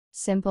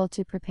Simple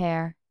to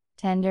prepare,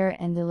 tender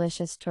and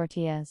delicious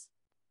tortillas.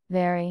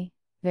 Very,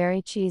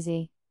 very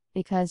cheesy,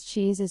 because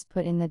cheese is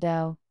put in the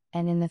dough,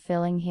 and in the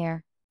filling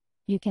here.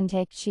 You can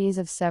take cheese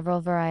of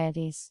several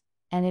varieties,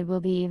 and it will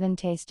be even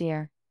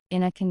tastier.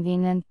 In a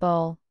convenient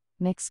bowl,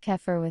 mix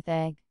kefir with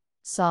egg,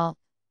 salt,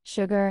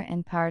 sugar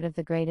and part of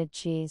the grated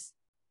cheese.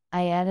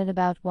 I added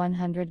about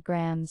 100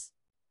 grams.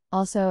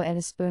 Also add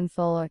a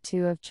spoonful or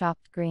two of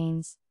chopped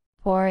greens.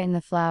 Pour in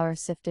the flour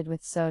sifted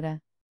with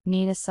soda.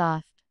 Knead a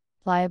soft,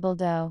 pliable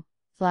dough.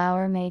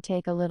 Flour may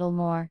take a little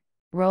more.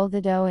 Roll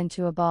the dough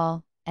into a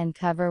ball, and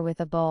cover with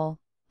a bowl.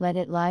 Let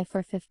it lie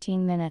for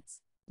 15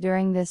 minutes.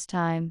 During this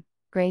time,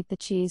 grate the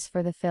cheese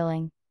for the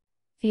filling.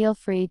 Feel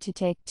free to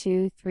take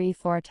 2, 3,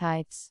 4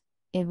 types.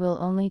 It will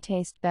only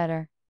taste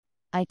better.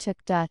 I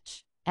took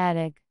Dutch,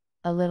 egg,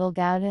 a little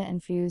Gouda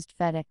infused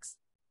fetix.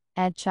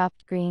 Add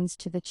chopped greens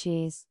to the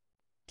cheese.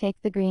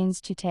 Take the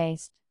greens to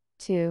taste,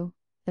 too.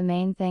 The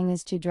main thing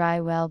is to dry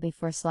well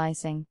before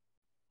slicing.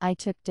 I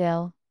took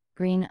dill,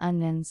 green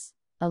onions,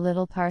 a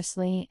little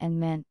parsley and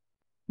mint.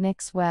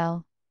 Mix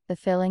well. The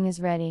filling is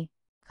ready.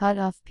 Cut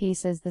off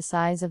pieces the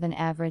size of an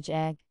average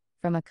egg,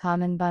 from a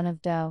common bun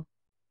of dough.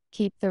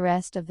 Keep the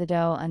rest of the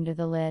dough under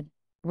the lid.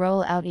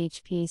 Roll out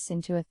each piece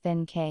into a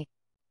thin cake.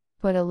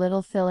 Put a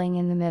little filling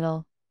in the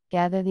middle.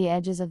 Gather the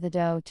edges of the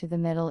dough to the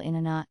middle in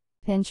a knot.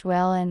 Pinch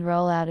well and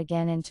roll out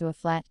again into a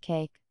flat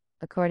cake,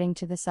 according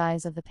to the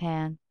size of the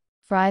pan.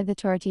 Fry the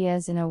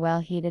tortillas in a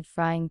well-heated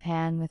frying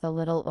pan with a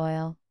little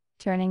oil,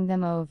 turning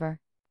them over.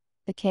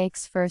 The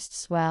cakes first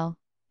swell,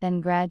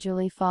 then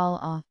gradually fall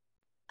off.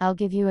 I'll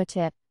give you a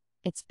tip.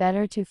 It's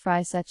better to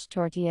fry such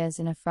tortillas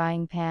in a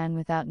frying pan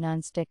without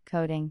non-stick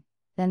coating.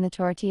 Then the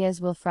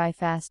tortillas will fry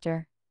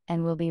faster,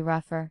 and will be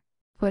rougher.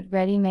 Put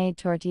ready-made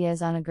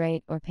tortillas on a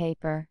grate or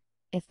paper.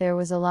 If there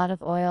was a lot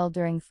of oil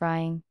during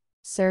frying,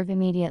 serve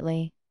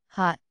immediately,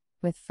 hot,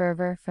 with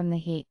fervor from the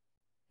heat.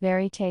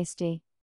 Very tasty.